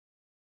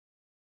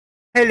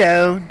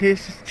Hello,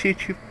 this is Choo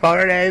Choo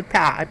Fardo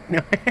Pod. No,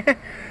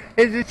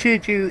 this is Choo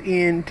Choo,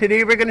 and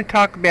today we're going to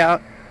talk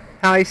about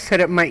how I set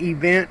up my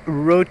event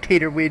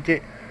rotator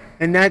widget,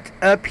 and that's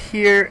up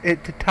here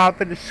at the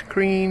top of the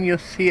screen. You'll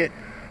see it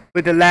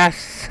with the last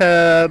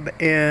sub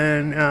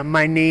and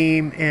my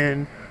name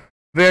and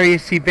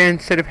various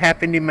events that have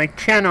happened in my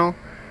channel,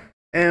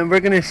 and I'm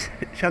going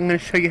to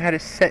show you how to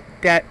set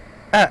that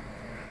up.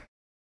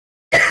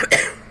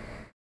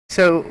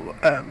 So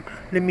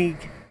let me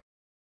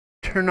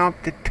turn off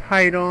the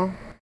title.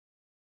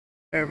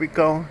 There we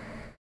go.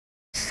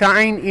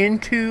 Sign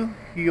into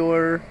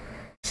your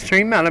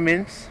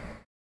StreamElements,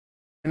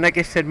 and like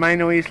I said,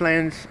 mine always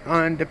lands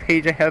on the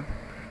page I have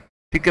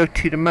to go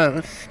to the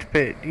most,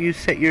 but you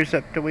set yours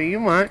up the way you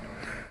want.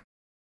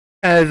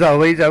 As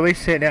always, I always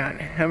say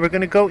that. And we're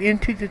going to go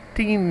into the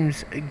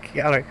themes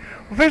gallery.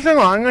 Well, first of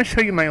all, I'm going to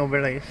show you my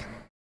overlays.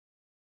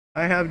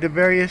 I have the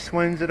various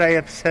ones that I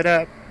have set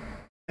up,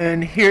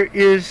 and here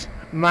is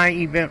my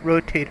event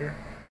rotator.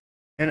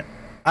 And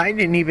I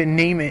didn't even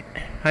name it.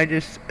 I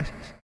just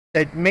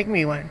said, make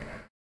me one.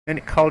 And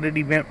it called it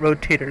Event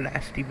Rotator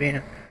Last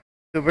Event.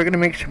 So we're going to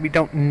make sure we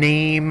don't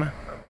name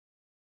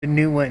the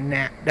new one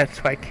that.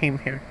 That's why I came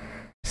here.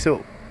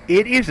 So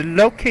it is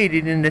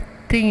located in the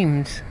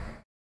Themes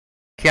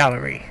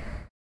gallery.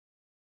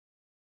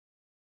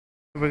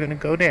 So we're going to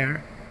go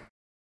there.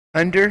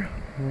 Under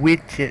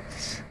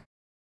Widgets.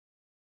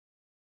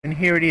 And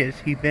here it is,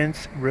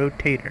 Events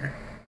Rotator.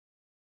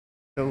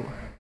 So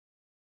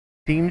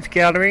Themes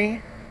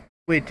Gallery,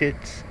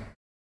 Widgets,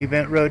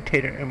 Event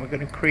Rotator, and we're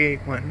going to create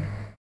one.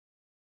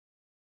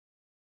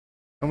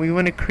 And we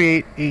want to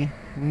create a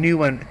new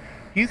one.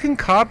 You can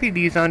copy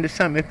these onto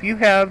some. If you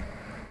have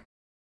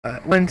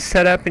one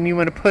set up and you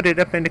want to put it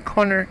up in the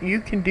corner,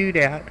 you can do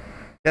that.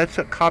 That's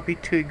what copy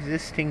to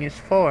existing is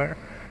for.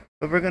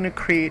 But we're going to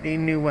create a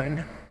new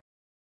one.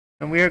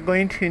 And we are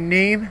going to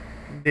name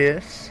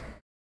this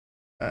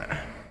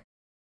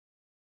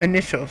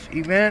initials,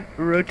 Event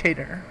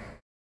Rotator.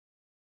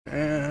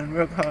 And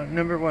we'll call it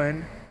number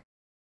 1.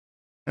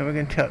 And we're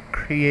going to tell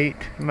create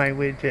my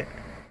widget.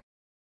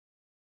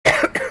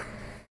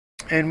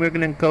 And we're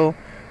going to go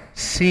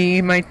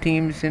see my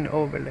themes and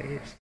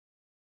overlays.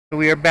 So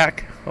we are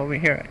back over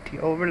here at the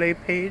overlay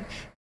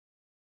page.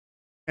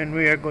 And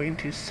we are going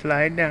to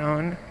slide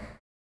down.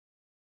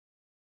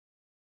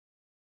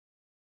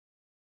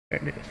 There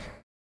it is.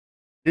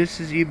 This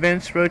is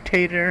Events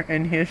Rotator,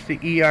 and here's the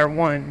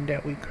ER1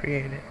 that we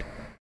created.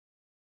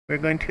 We're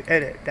going to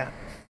edit that.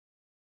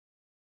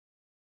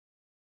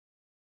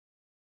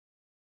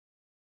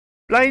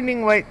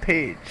 Blinding white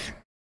page.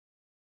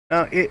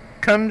 Now it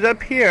comes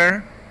up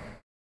here,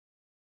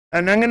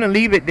 and I'm going to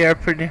leave it there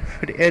for the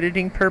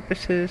editing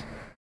purposes.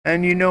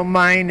 And you know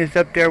mine is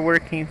up there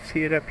working.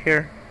 See it up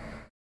here?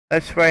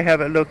 That's where I have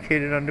it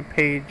located on the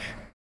page.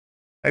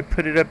 I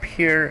put it up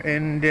here,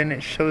 and then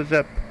it shows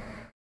up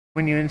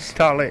when you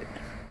install it.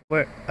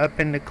 We're up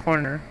in the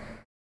corner.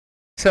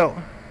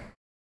 So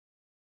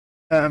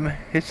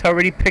it's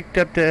already picked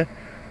up the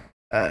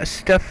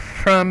stuff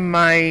from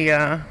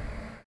my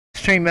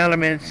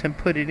StreamElements and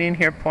put it in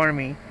here for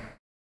me.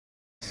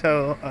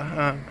 So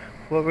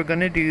what we're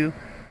going to do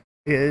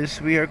is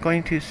we are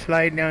going to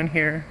slide down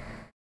here.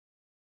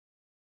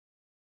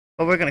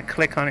 Well, we're going to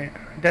click on it.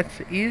 That's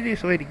the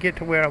easiest way to get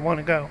to where I want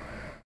to go.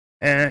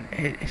 And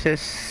it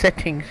says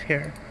settings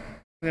here.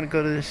 We're going to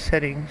go to the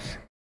settings.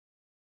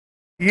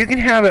 You can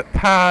have it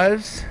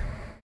pause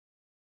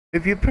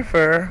if you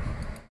prefer,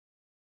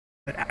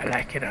 but I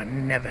like it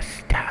on never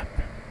stop.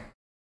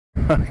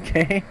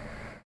 Okay?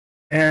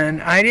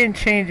 And I didn't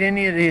change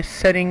any of the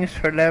settings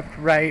for left,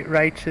 right,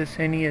 righteous,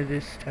 any of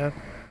this stuff.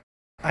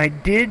 I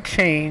did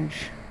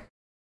change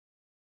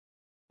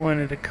one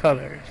of the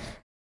colors.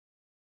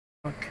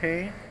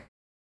 Okay?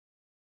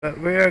 But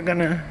we are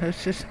gonna,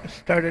 let's just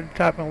start at the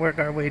top and work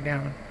our way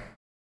down.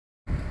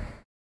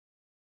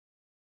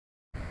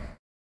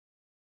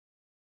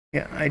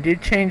 Yeah, I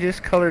did change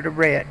this color to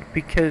red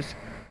because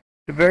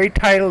the very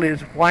title is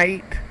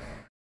white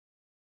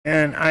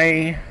and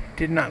I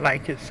did not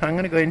like it, so I'm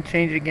going to go ahead and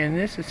change it again.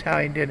 This is how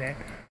I did it.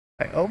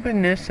 I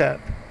open this up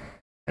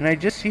and I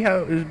just see how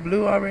it was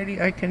blue already.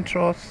 I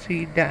Control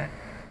C that,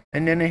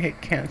 and then I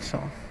hit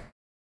cancel,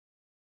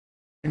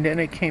 and then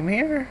I came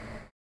here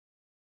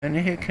and I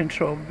hit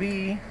Control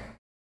V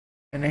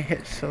and I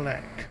hit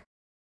select,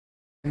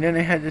 and then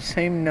I had the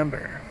same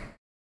number,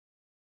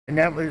 and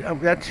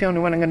that's the only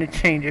one I'm going to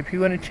change. If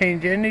you want to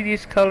change any of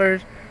these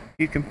colors,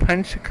 you can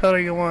punch the color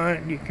you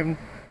want. You can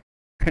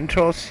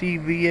Control C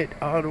V it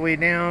all the way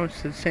down.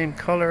 It's the same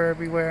color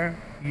everywhere.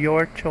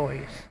 Your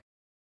choice.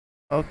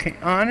 Okay,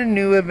 on a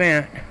new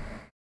event,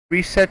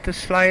 reset the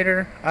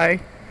slider. I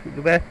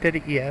left it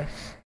at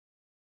yes.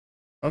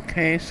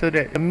 Okay, so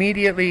that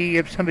immediately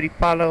if somebody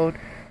followed,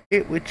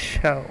 it would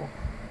show.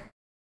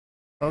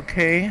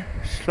 Okay,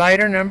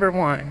 slider number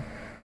 1.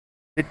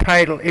 The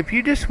title. If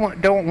you just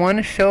don't want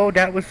to show,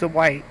 that was the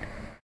white.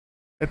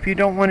 If you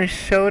don't want to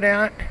show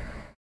that,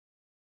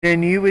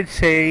 then you would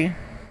say,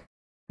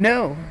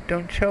 no,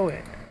 don't show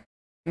it.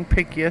 You can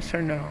pick yes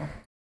or no.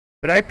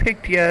 But I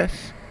picked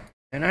yes,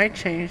 and I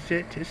changed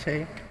it to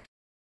say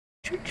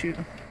choo-choo.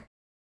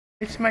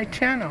 It's my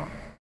channel.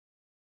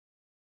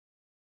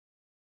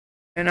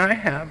 And I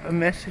have a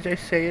message I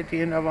say at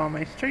the end of all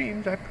my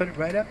streams. I put it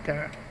right up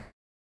there.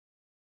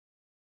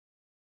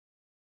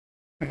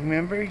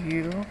 Remember,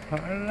 you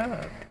are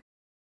loved.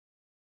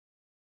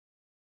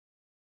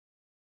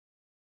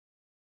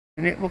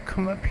 And it will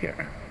come up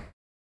here.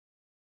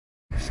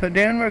 So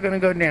then we're going to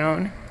go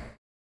down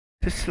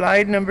to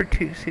slide number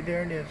 2. See,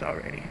 there it is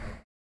already.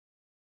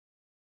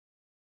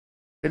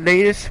 The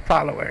latest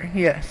follower.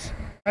 Yes,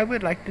 I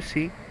would like to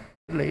see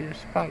the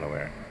latest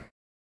follower.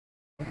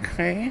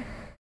 Okay.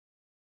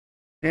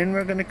 Then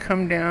we're going to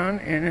come down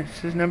and it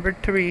says number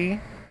 3.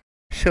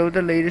 Show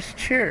the latest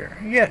cheer.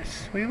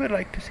 Yes, we would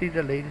like to see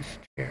the latest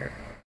cheer.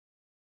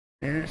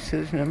 Then it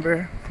says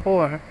number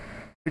 4.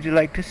 Would you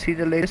like to see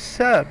the latest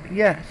sub?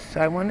 Yes,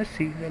 I want to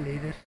see the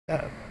latest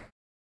sub.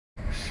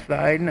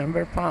 Slide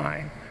number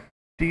 5.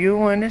 Do you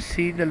want to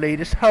see the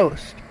latest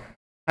host?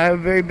 I have a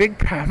very big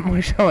problem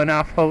with showing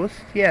off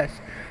hosts. Yes,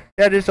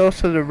 that is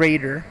also the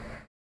rater.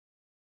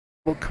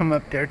 Will come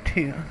up there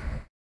too,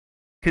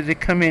 because they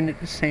come in at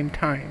the same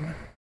time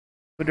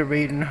with the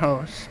rate and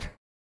host.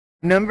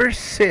 Number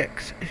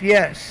 6.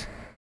 Yes.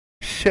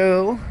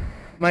 Show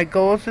my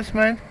goals this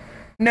month.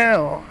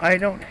 No, I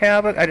don't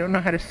have it. I don't know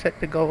how to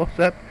set the goals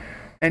up.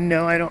 And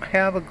no, I don't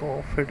have a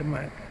goal for the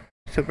month.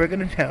 So we're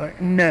going to tell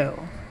it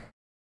no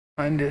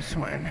on this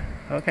one.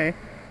 Okay?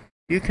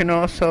 You can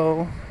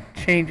also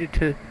change it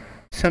to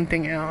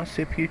something else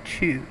if you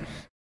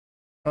choose.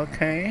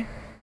 Okay?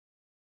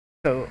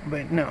 So,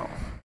 but no.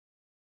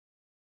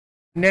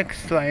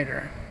 Next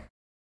slider.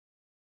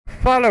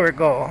 Follower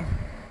goal.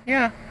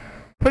 Yeah.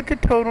 Put the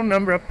total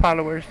number of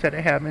followers that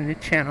I have in the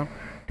channel.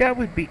 That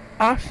would be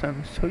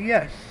awesome. So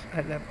yes,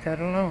 I left that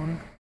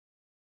alone.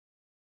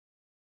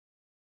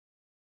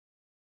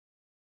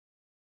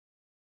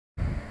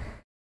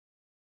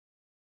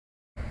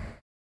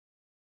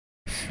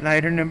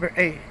 Slider number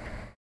 8.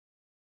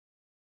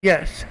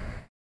 Yes,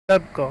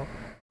 sub goal.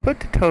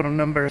 Put the total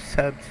number of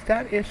subs.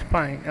 That is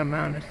fine.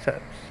 Amount of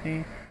subs.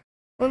 See,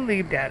 we'll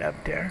leave that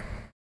up there.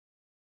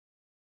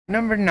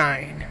 Number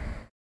 9.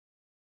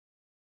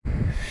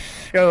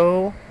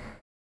 Show.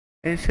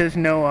 It says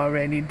no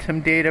already.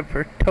 Some data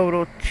for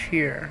total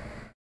cheer.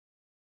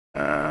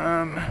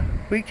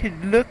 We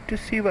could look to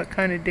see what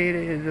kind of data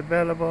is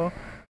available.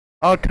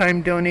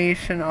 All-time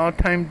donation,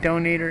 all-time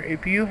donator.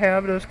 If you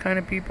have those kind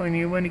of people and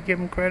you want to give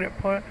them credit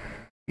for it,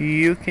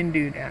 you can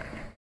do that.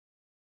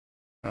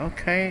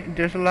 Okay,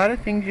 there's a lot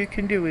of things you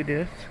can do with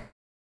this.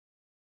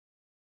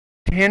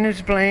 10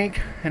 is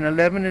blank and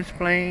 11 is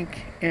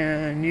blank,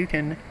 and you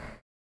can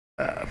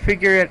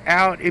figure it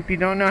out. If you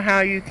don't know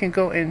how, you can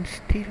go and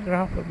steal it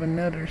off of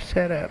another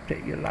setup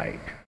that you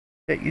like,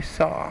 that you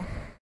saw,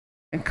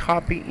 and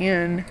copy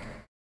in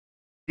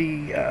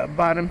the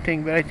bottom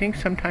thing. But I think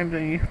sometimes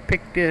when you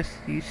pick this,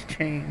 these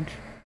change.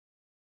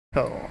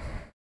 So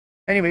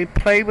anyway,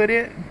 play with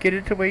it, get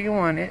it the way you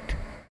want it,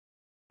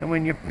 and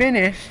when you're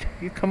finished,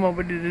 you come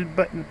over to this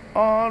button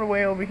all the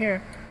way over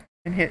here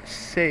and hit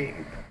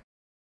save.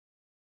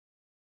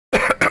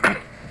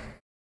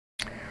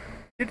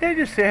 Did I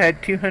just say I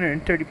had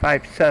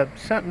 235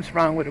 subs? Something's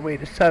wrong with the way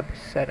the sub is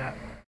set up.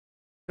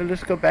 So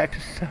let's go back to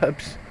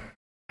subs.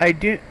 I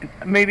do,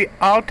 maybe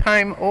all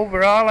time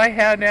overall I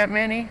had that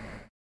many.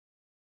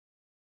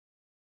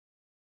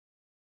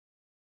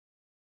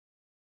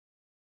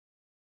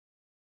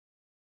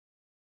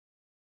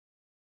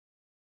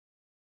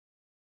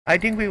 I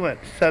think we went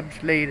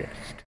subs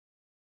latest.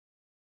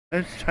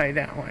 Let's try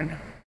that one.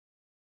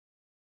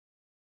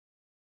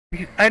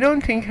 I don't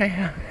think I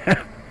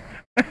have.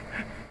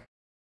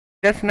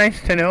 That's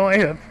nice to know. I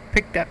have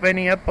picked that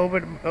many up over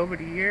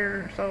the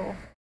year or so.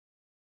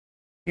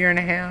 Year and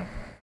a half.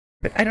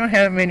 But I don't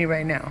have many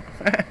right now.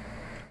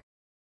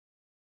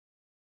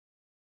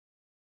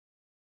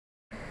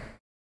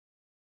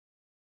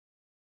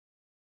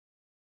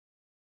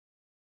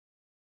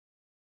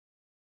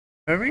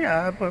 Hurry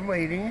up, we're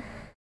waiting.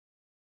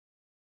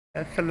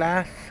 That's the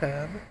last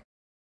sub.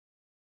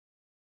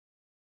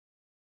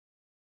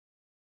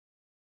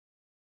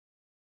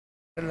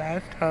 The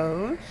last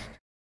host.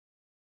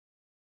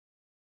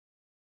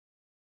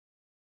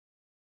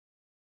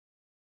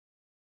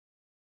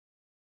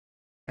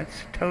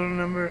 That's the total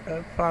number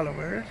of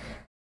followers.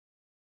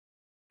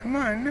 Come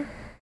on.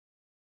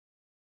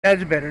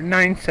 That's better.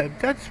 9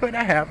 subs. That's what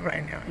I have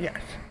right now.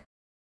 Yes.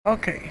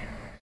 Okay.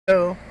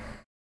 So,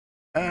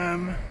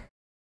 that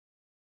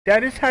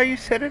is how you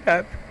set it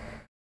up.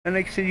 And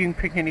like I said, you can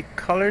pick any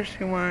colors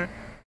you want.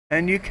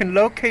 And you can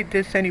locate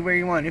this anywhere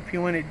you want. If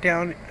you want it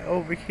down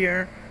over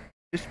here,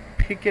 just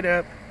pick it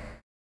up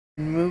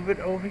and move it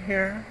over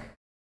here.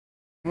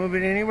 Move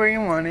it anywhere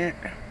you want it.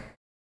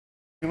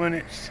 You want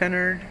it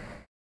centered.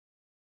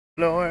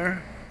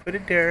 Lower, put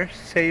it there,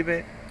 save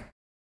it,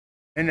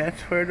 and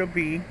that's where it'll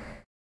be.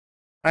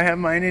 I have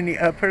mine in the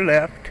upper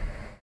left,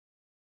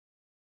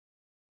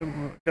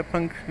 the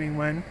functioning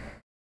one,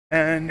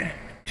 and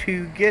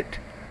to get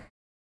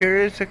Here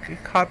is a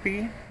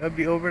copy of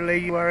the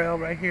overlay URL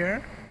right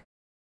here.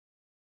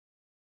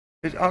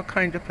 There's all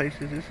kinds of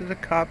places. This is a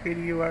copy of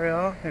the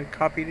URL. I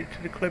copied it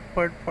to the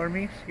clipboard for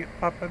me. See it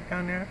pop up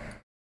down there.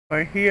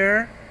 Or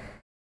here,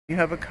 you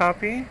have a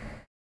copy.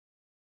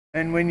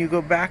 And when you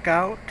go back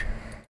out,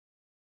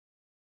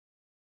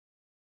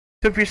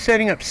 so if you're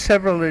setting up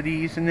several of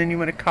these and then you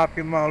want to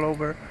copy them all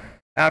over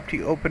after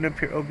you open up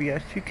your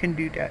OBS, you can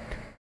do that.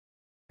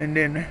 And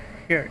then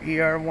here,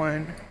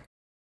 ER1,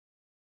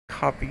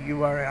 copy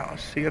URL.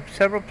 So you have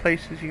several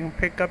places you can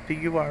pick up the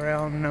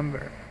URL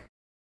number.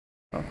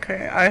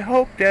 Okay, I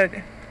hope that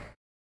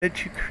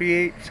you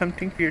create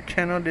something for your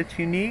channel that's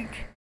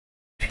unique,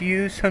 to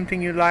use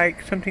something you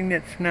like, something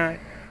that's not.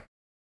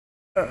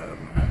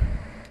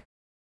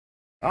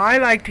 I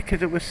liked it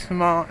because it was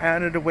small,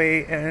 out of the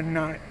way, and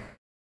not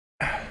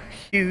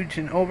huge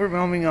and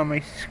overwhelming on my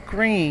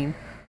screen.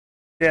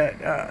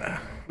 That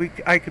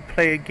I could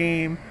play a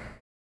game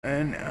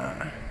and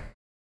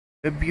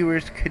the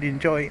viewers could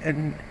enjoy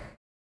and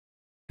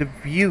the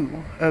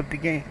view of the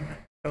game.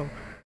 So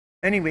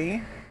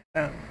anyway,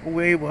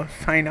 we will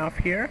sign off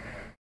here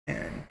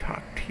and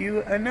talk to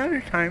you another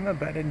time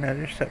about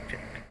another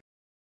subject.